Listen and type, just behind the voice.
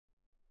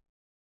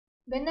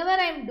Whenever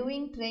I am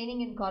doing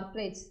training in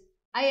corporates,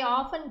 I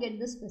often get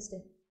this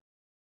question.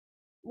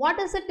 What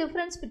is the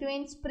difference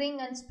between Spring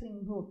and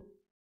Spring Boot?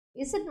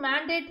 Is it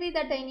mandatory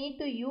that I need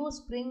to use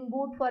Spring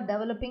Boot for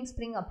developing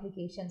Spring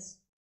applications?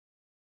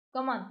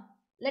 Come on,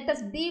 let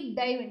us deep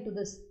dive into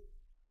this.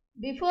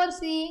 Before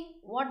seeing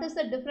what is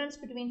the difference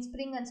between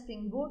Spring and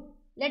Spring Boot,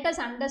 let us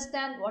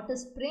understand what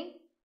is Spring,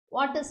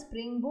 what is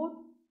Spring Boot,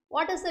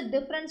 what is the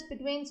difference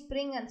between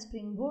Spring and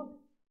Spring Boot.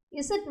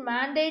 Is it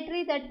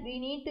mandatory that we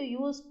need to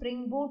use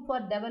Spring Boot for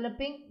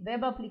developing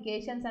web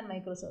applications and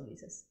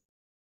microservices?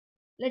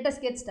 Let us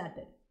get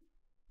started.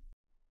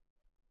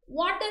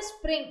 What is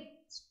Spring?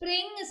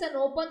 Spring is an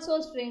open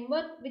source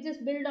framework which is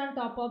built on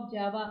top of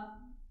Java.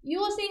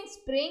 Using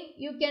Spring,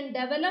 you can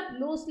develop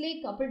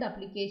loosely coupled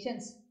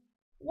applications.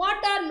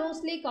 What are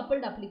loosely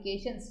coupled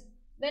applications?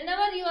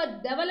 Whenever you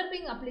are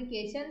developing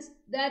applications,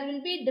 there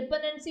will be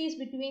dependencies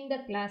between the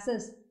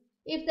classes.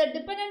 If the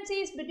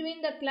dependencies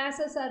between the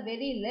classes are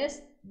very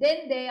less,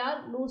 then they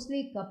are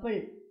loosely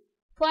coupled.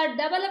 For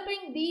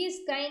developing these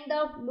kind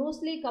of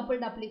loosely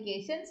coupled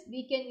applications,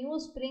 we can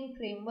use Spring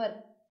framework.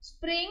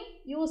 Spring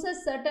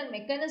uses certain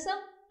mechanism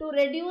to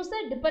reduce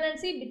the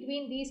dependency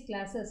between these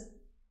classes.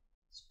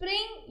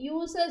 Spring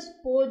uses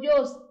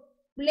POJOs,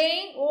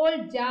 plain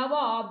old Java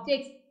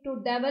objects, to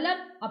develop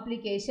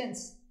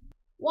applications.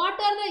 What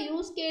are the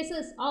use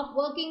cases of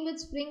working with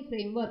Spring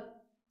framework?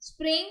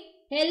 Spring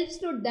helps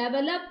to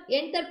develop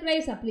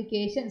enterprise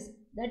applications.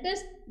 That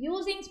is,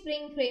 using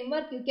Spring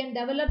framework, you can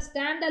develop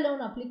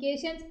standalone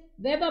applications,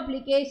 web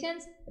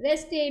applications,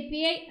 REST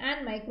API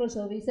and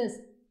microservices.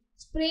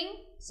 Spring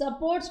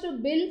supports to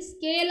build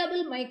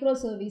scalable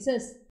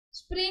microservices.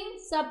 Spring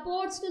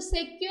supports to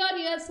secure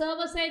your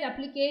server-side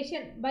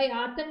application by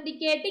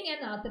authenticating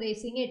and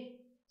authorizing it.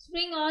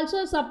 Spring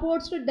also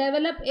supports to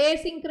develop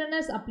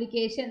asynchronous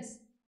applications.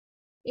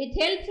 It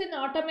helps in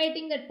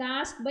automating the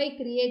task by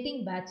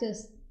creating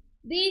batches.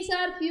 These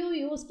are few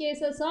use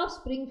cases of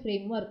Spring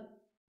framework.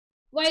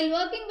 While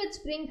working with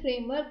Spring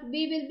framework,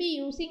 we will be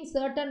using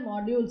certain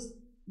modules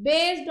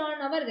based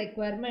on our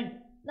requirement.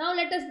 Now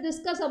let us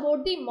discuss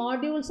about the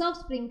modules of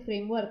Spring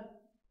framework.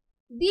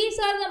 These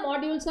are the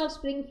modules of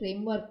Spring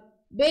framework.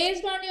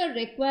 Based on your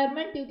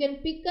requirement, you can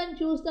pick and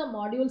choose the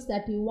modules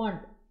that you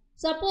want.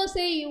 Suppose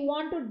say you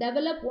want to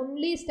develop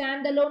only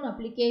standalone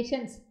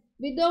applications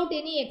without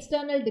any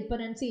external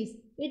dependencies.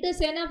 It is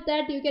enough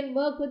that you can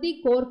work with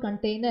the core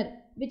container,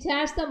 which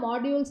has the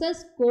modules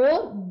as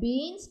core,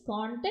 beans,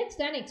 context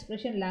and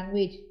expression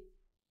language.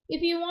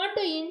 If you want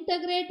to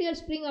integrate your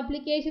Spring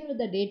application with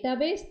the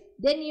database,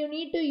 then you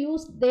need to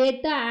use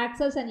data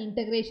access and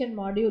integration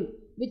module,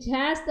 which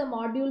has the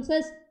modules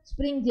as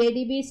Spring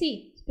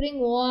JDBC, Spring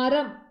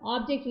ORM,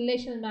 object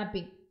relational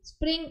mapping,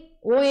 Spring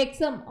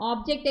OXM,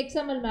 object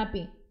XML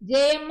mapping,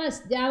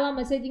 JMS, Java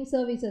messaging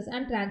services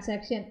and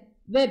transaction,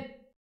 web.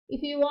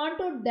 If you want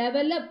to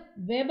develop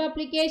web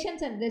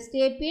applications and REST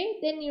API,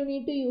 then you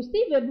need to use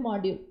the web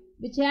module,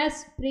 which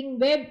has Spring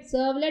Web,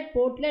 Servlet,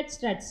 Portlet,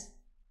 Struts.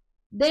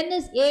 Then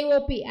is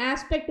AOP,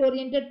 Aspect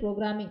Oriented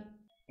Programming,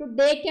 to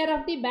take care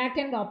of the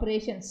backend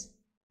operations.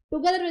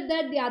 Together with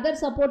that, the other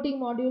supporting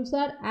modules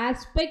are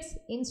Aspects,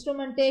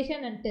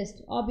 Instrumentation and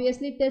Test.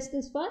 Obviously, Test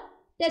is for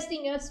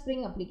testing your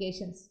Spring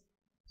applications.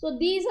 So,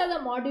 these are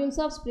the modules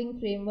of Spring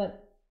framework.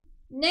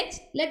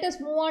 Next, let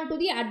us move on to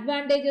the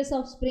advantages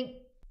of Spring.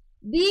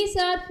 These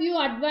are few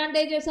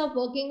advantages of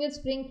working with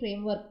Spring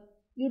framework.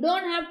 You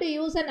don't have to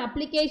use an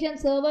application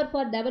server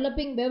for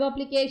developing web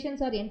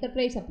applications or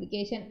enterprise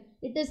application.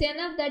 It is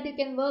enough that you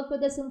can work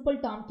with a simple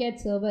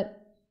Tomcat server.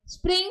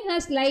 Spring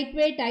has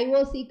lightweight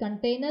IOC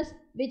containers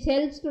which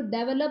helps to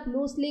develop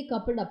loosely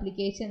coupled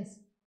applications.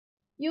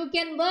 You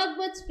can work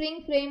with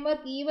Spring framework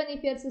even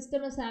if your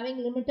system is having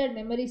limited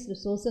memory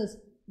resources,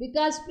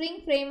 because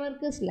Spring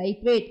framework is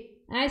lightweight.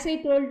 As I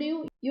told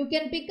you, you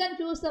can pick and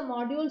choose the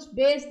modules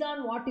based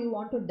on what you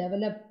want to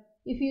develop.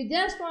 If you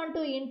just want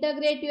to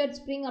integrate your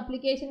Spring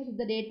applications with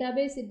the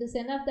database, it is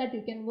enough that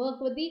you can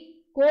work with the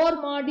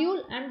core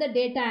module and the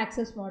data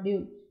access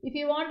module. If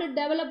you want to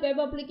develop web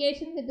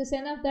applications, it is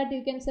enough that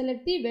you can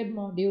select the web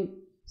module.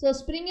 So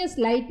Spring is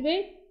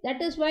lightweight. That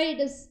is why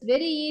it is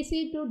very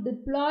easy to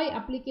deploy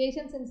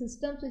applications in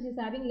systems which is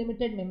having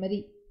limited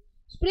memory.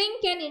 Spring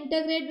can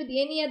integrate with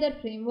any other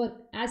framework,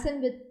 as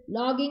in with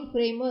logging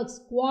frameworks,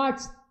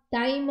 Quartz,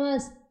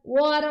 timers,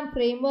 ORM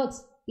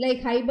frameworks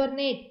like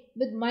Hibernate,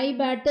 with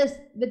MyBatis,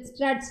 with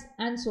Struts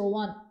and so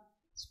on.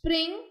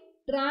 Spring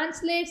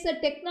translates the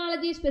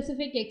technology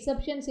specific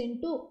exceptions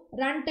into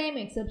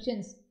runtime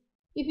exceptions.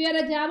 If you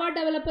are a Java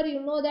developer,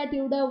 you know that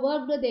you would have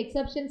worked with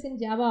exceptions in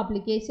Java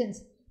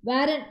applications,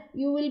 wherein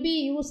you will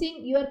be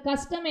using your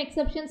custom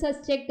exceptions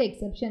as checked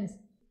exceptions.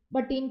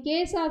 But in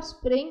case of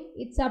Spring,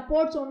 it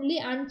supports only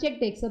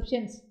unchecked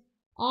exceptions.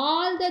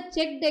 All the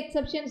checked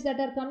exceptions that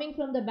are coming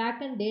from the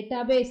backend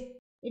database,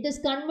 it is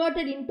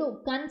converted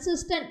into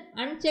consistent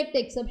unchecked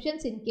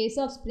exceptions in case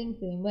of Spring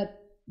framework.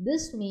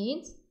 This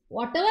means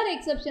whatever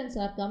exceptions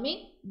are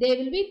coming, they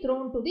will be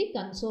thrown to the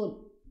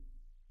console.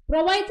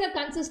 Provides a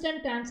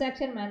consistent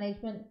transaction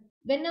management.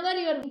 Whenever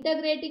you are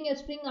integrating a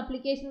Spring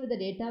application with a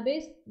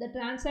database, the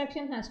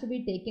transaction has to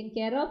be taken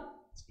care of.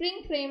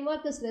 Spring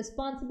framework is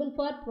responsible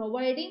for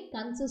providing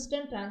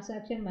consistent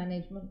transaction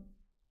management.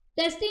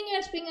 Testing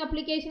your Spring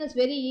application is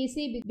very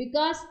easy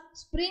because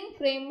Spring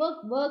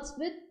framework works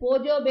with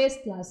POJO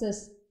based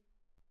classes.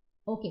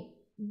 Okay,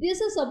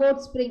 this is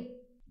about Spring.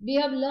 We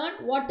have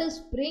learned what is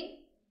Spring,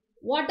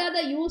 what are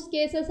the use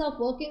cases of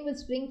working with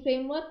Spring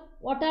framework,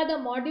 what are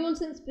the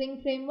modules in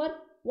Spring framework,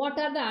 what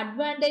are the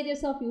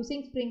advantages of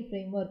using Spring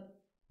framework.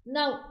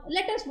 Now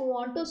let us move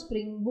on to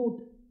Spring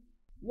Boot.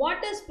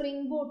 What is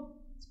Spring Boot?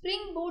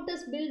 Spring Boot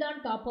is built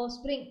on top of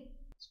Spring.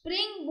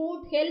 Spring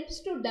Boot helps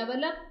to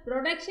develop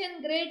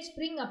production grade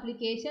Spring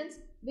applications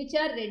which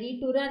are ready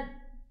to run.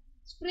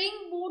 Spring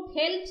Boot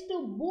helps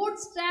to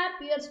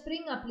bootstrap your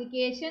Spring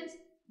applications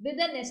with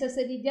the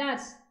necessary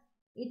jars.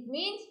 It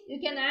means you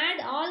can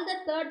add all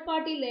the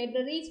third-party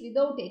libraries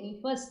without any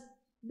fuss.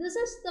 This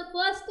is the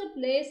first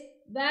place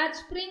where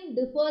Spring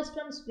differs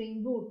from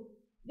Spring Boot.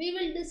 We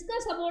will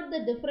discuss about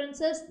the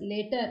differences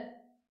later.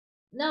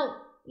 Now,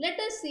 let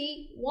us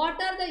see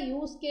what are the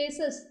use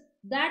cases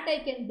that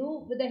I can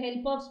do with the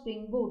help of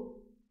Spring Boot.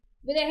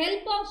 With the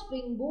help of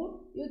Spring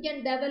Boot, you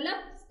can develop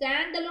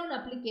standalone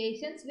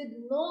applications with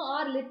no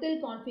or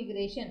little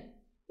configuration.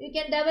 You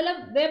can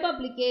develop web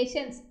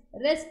applications,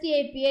 REST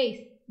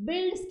APIs,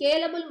 build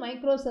scalable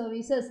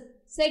microservices,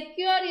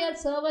 secure your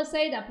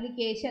server-side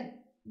application.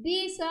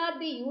 These are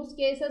the use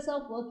cases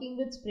of working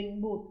with Spring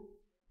Boot.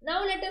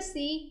 Now let us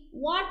see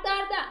what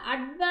are the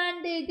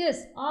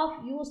advantages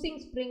of using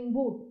Spring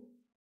Boot.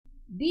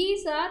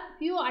 These are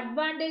few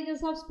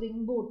advantages of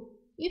Spring Boot.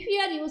 If you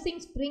are using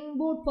Spring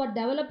Boot for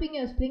developing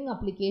a Spring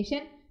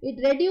application,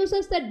 it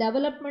reduces the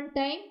development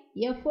time,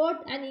 effort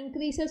and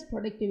increases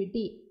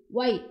productivity.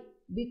 Why?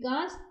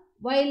 Because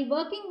while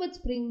working with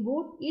Spring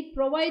Boot, it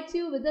provides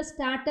you with a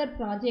starter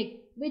project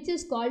which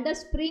is called a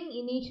Spring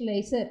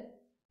Initializer.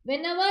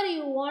 Whenever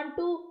you want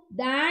to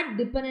add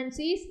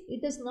dependencies,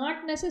 it is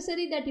not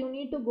necessary that you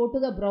need to go to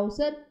the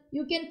browser.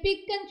 You can pick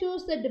and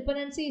choose the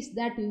dependencies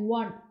that you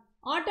want.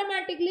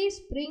 Automatically,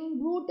 Spring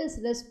Boot is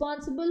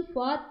responsible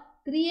for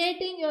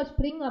creating your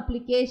Spring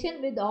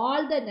application with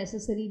all the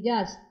necessary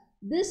jars.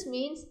 This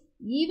means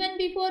even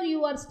before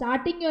you are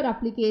starting your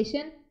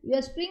application,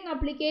 your Spring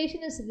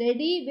application is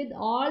ready with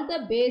all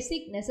the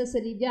basic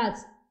necessary jars.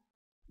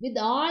 With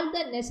all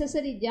the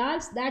necessary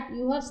jars that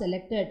you have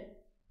selected.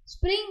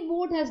 Spring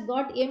Boot has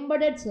got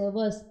embedded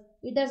servers.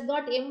 It has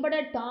got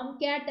embedded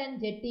Tomcat and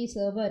Jetty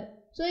server.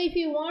 So if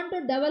you want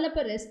to develop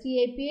a REST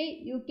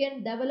API, you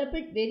can develop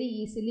it very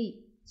easily.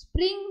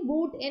 Spring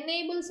Boot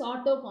enables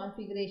auto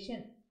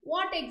configuration.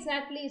 What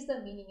exactly is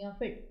the meaning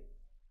of it?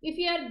 If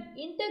you are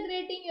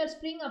integrating your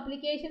Spring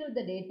application with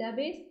the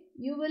database,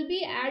 you will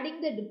be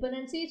adding the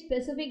dependencies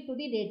specific to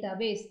the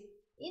database.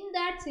 In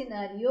that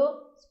scenario,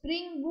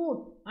 Spring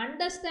Boot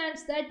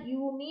understands that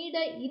you need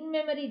an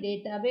in-memory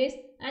database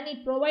and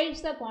it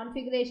provides the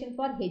configuration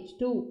for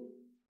H2.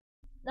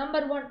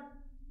 Number 1.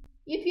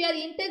 If you are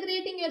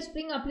integrating your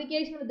Spring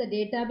application with the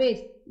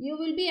database, you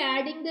will be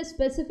adding the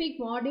specific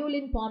module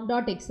in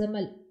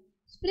pom.xml.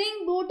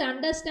 Spring Boot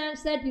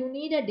understands that you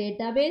need a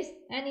database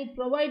and it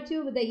provides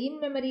you with the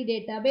in-memory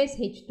database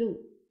H2.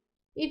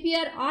 If you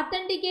are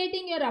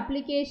authenticating your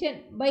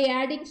application by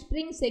adding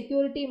Spring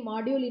security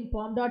module in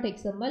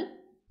pom.xml,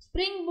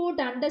 Spring Boot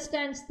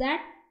understands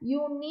that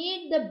you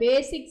need the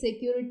basic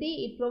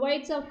security. It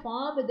provides a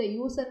form with a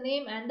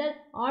username and an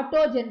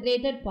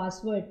auto-generated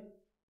password.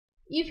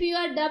 If you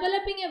are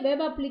developing a web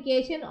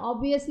application,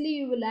 obviously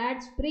you will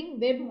add Spring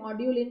web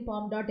module in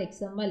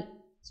pom.xml.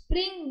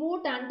 Spring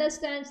Boot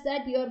understands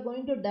that you are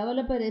going to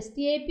develop a REST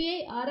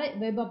API or a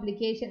web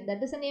application,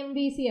 that is an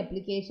MVC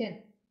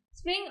application.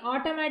 Spring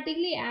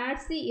automatically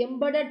adds the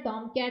embedded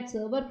Tomcat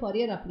server for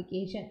your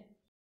application.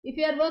 If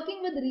you are working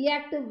with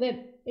reactive web,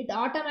 it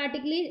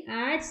automatically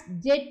adds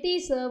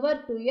Jetty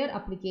server to your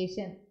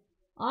application.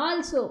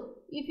 Also,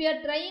 if you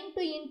are trying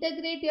to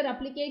integrate your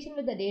application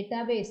with the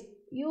database,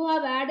 you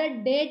have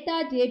added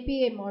data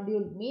JPA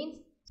module, means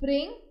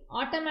Spring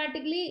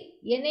automatically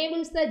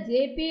enables the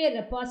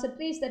JPA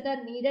repositories that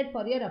are needed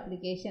for your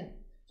application.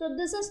 So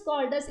this is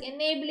called as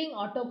enabling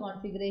auto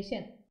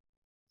configuration.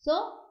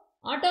 So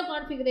auto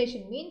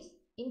configuration means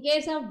in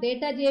case of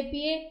data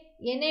JPA,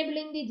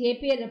 enabling the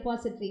JPA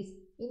repositories.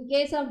 In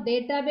case of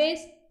database,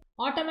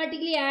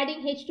 automatically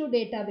adding H2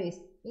 database.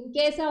 In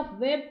case of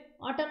web,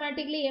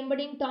 automatically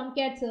embedding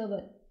Tomcat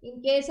server.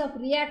 In case of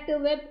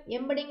reactive web,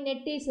 embedding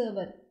Netty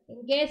server.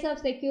 In case of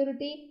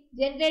security,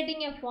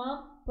 generating a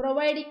form,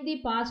 providing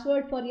the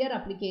password for your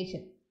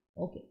application.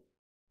 Okay.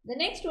 The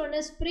next one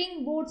is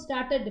Spring Boot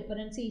starter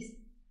dependencies.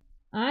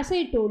 As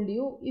I told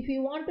you, if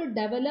you want to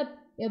develop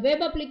a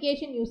web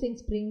application using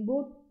Spring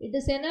Boot, it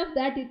is enough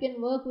that you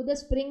can work with a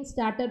Spring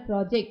starter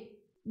project,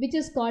 which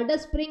is called a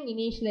Spring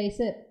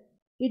Initializer.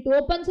 It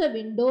opens a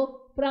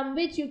window from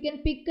which you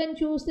can pick and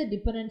choose the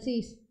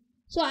dependencies.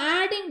 So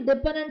adding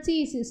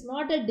dependencies is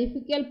not a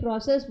difficult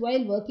process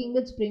while working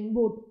with Spring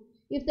Boot.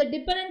 If the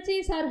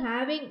dependencies are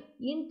having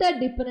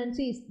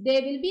interdependencies,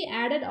 they will be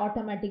added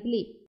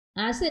automatically.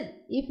 As in,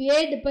 if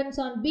A depends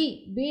on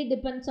B, B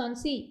depends on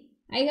C,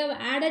 I have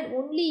added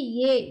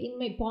only A in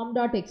my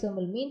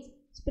pom.xml means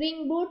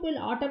Spring Boot will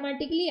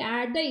automatically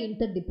add the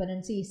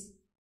interdependencies.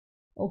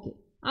 Okay.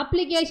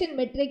 Application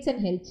metrics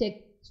and health check.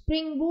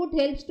 Spring Boot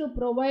helps to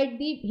provide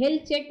the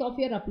health check of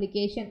your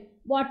application.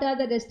 What are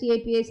the REST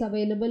APIs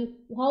available,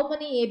 how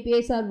many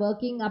APIs are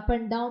working up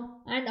and down,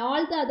 and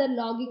all the other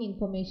logging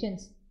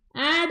informations.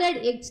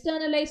 Added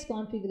externalized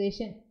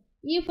configuration.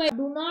 If I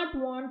do not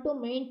want to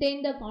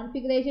maintain the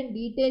configuration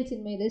details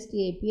in my REST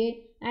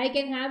API, I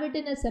can have it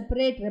in a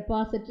separate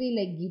repository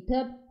like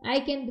GitHub. I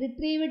can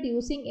retrieve it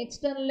using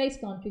externalized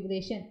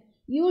configuration.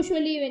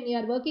 Usually when you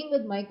are working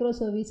with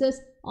microservices,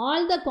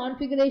 all the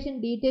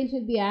configuration details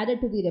will be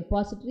added to the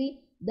repository.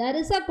 There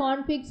is a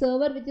config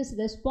server which is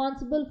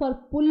responsible for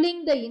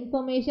pulling the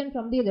information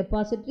from the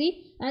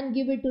repository and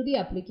give it to the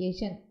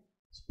application.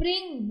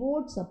 Spring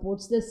Boot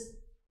supports this.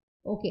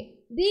 Okay,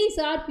 these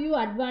are few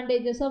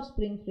advantages of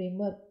Spring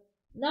Framework.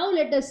 Now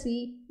let us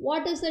see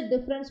what is the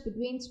difference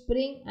between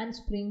Spring and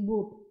Spring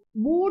Boot.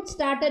 Boot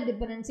starter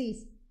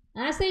dependencies.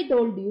 As I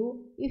told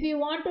you, if you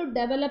want to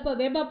develop a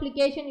web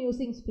application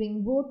using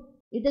Spring Boot,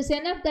 it is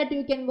enough that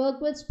you can work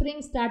with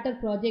Spring Starter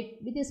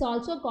project, which is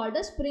also called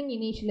a Spring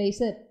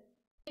Initializer.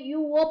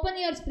 You open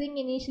your Spring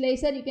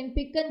Initializer, you can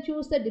pick and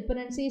choose the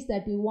dependencies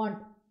that you want.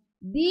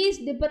 These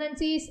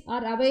dependencies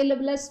are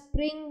available as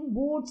Spring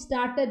Boot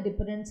Starter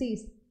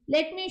dependencies.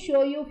 Let me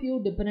show you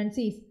few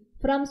dependencies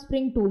from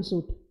Spring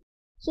Toolsuite.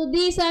 So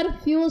these are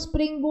few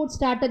Spring Boot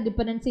Starter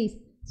dependencies.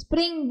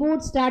 Spring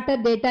Boot Starter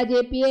Data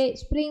JPA,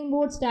 Spring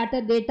Boot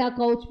Starter Data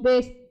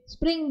Couchbase,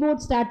 Spring Boot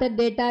Starter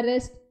Data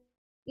REST.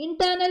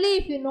 Internally,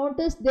 if you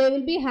notice, they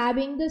will be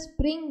having the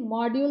Spring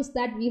modules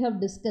that we have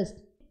discussed.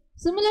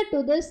 Similar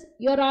to this,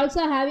 you are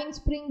also having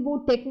Spring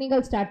Boot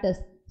Technical Starters,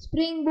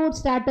 Spring Boot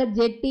Starter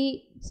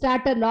Jetty,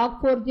 Starter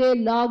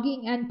Log4j,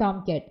 Logging and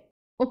Tomcat.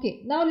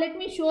 Okay, now let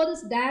me show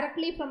this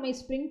directly from my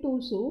Spring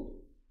Toolsuite.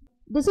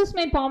 This is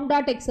my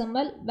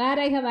pom.xml where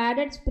I have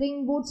added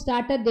Spring Boot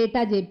Starter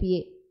Data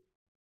JPA.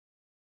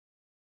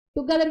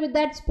 Together with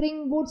that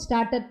Spring Boot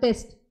Starter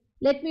Test.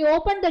 Let me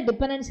open the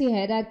dependency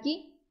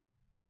hierarchy.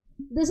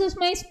 This is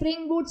my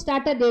Spring Boot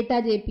Starter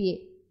Data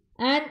JPA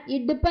and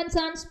it depends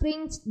on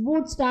Spring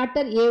Boot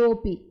Starter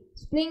AOP,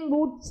 Spring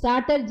Boot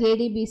Starter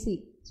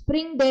JDBC,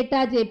 Spring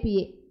Data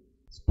JPA,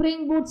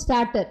 Spring Boot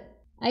Starter.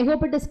 I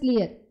hope it is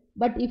clear.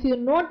 But if you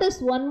notice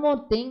one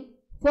more thing,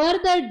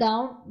 further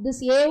down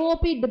this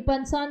AOP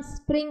depends on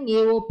Spring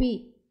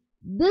AOP.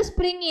 This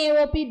Spring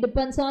AOP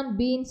depends on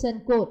Beans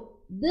and Core.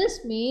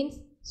 This means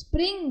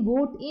Spring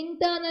Boot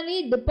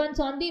internally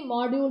depends on the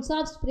modules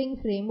of Spring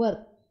Framework.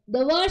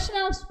 The version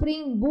of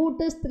Spring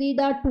Boot is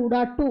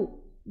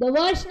 3.2.2. The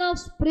version of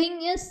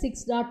Spring is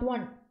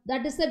 6.1.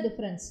 That is the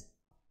difference.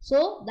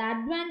 So the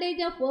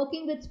advantage of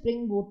working with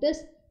Spring Boot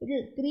is it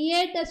will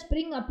create a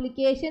Spring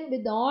application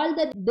with all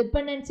the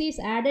dependencies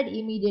added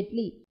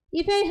immediately.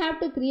 If I have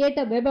to create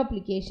a web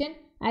application,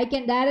 I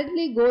can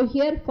directly go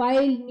here,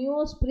 File,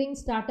 New Spring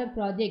Starter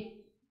Project,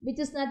 which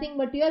is nothing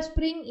but your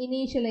Spring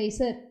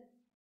Initializer.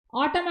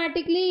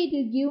 Automatically it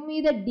will give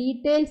me the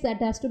details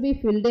that has to be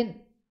filled in.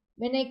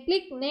 When I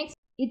click next,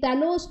 it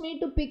allows me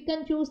to pick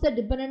and choose the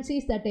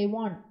dependencies that I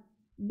want.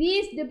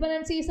 These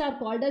dependencies are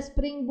called as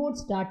Spring Boot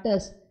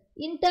Starters.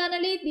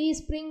 Internally, these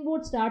Spring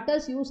Boot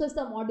Starters uses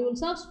the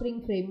modules of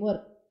Spring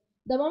Framework.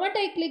 The moment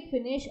I click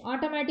finish,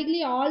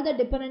 automatically all the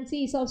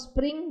dependencies of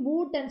Spring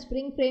Boot and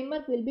Spring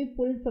Framework will be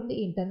pulled from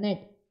the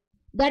internet.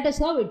 That is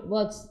how it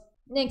works.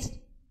 Next,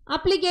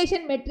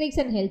 application metrics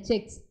and health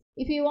checks.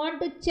 If you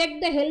want to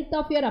check the health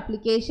of your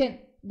application,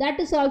 that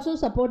is also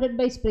supported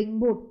by Spring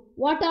Boot.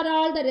 What are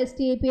all the REST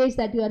APIs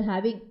that you are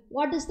having?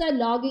 What is the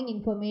logging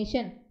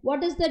information?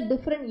 What is the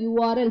different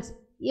URLs?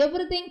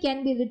 Everything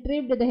can be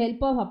retrieved with the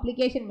help of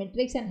application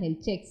metrics and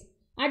health checks.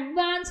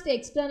 Advanced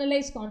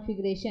externalized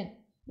configuration.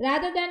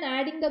 Rather than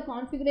adding the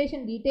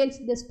configuration details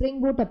in the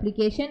Spring Boot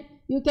application,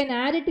 you can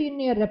add it in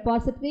your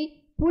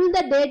repository, pull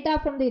the data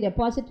from the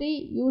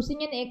repository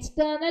using an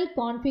external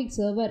config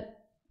server.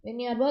 When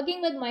you are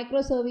working with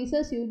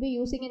microservices, you will be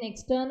using an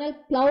external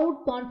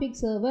cloud config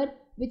server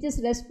which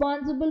is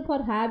responsible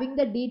for having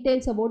the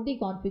details about the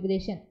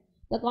configuration.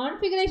 The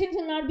configurations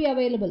will not be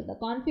available. The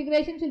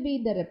configurations will be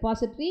in the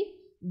repository.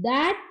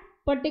 That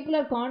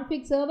particular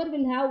config server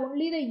will have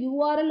only the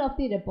URL of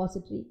the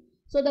repository.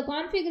 So the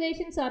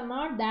configurations are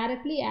not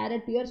directly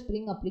added to your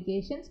Spring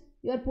applications.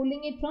 You are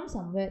pulling it from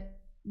somewhere.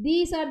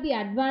 These are the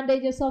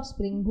advantages of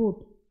Spring Boot.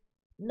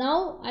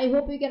 Now I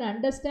hope you can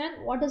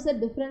understand what is the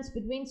difference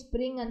between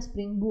Spring and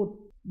Spring Boot.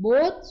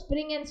 Both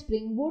Spring and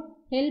Spring Boot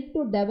help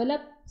to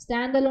develop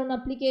standalone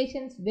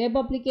applications, web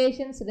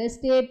applications,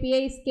 REST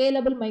APIs,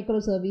 scalable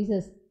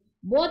microservices.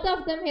 Both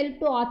of them help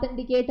to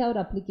authenticate our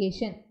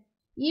application.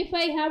 If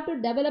I have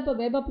to develop a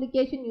web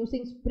application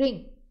using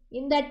Spring,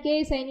 in that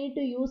case I need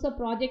to use a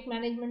project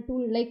management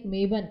tool like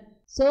Maven.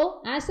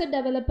 So as a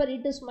developer,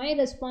 it is my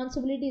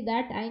responsibility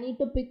that I need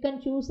to pick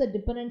and choose the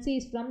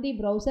dependencies from the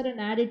browser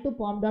and add it to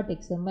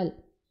pom.xml.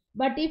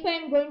 But if I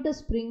am going to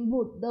Spring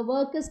Boot, the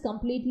work is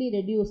completely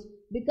reduced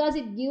because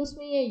it gives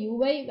me a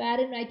UI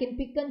wherein I can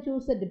pick and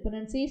choose the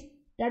dependencies.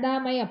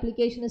 Tada, my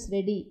application is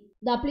ready.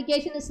 The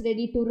application is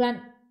ready to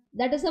run.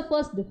 That is the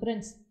first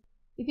difference.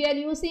 If you are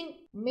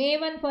using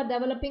Maven for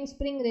developing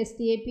Spring REST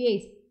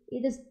APIs,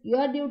 it is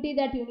your duty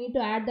that you need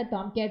to add the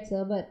Tomcat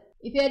server.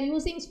 If you are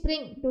using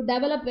Spring to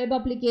develop web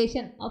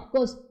application, of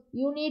course,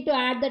 you need to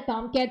add the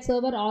Tomcat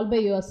server all by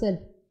yourself.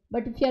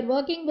 But if you are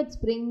working with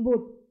Spring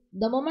Boot,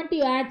 the moment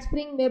you add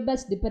Spring Web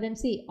as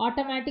dependency,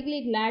 automatically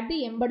it will add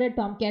the embedded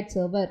Tomcat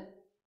server.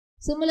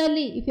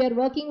 Similarly, if you are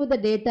working with a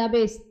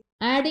database,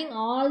 adding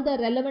all the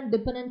relevant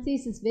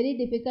dependencies is very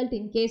difficult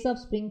in case of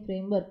Spring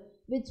Framework.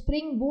 With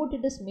Spring Boot,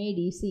 it is made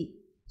easy.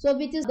 So,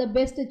 which is the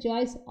best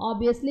choice?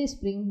 Obviously,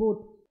 Spring Boot.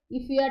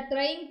 If you are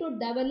trying to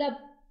develop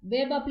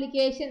web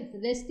applications,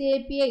 REST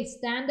APIs,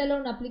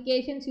 standalone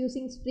applications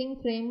using Spring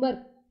Framework,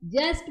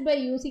 just by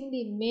using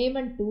the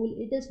Maven tool,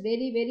 it is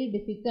very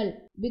difficult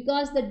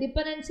because the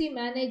dependency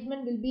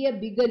management will be a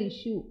bigger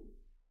issue.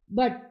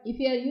 But if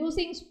you are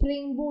using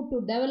Spring Boot to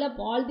develop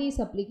all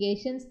these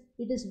applications,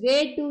 it is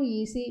way too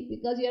easy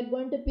because you are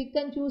going to pick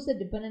and choose the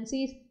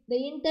dependencies. The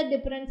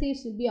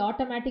interdependencies will be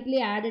automatically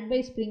added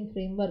by Spring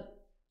Framework.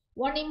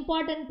 One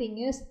important thing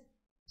is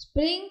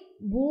Spring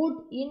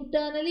Boot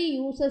internally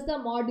uses the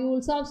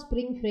modules of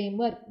Spring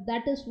Framework.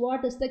 That is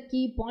what is the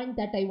key point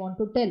that I want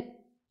to tell.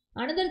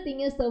 Another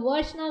thing is the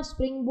version of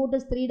Spring Boot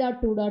is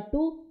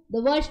 3.2.2.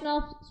 The version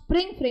of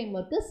Spring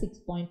Framework is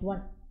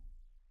 6.1.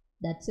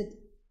 That's it.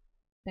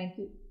 Thank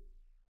you.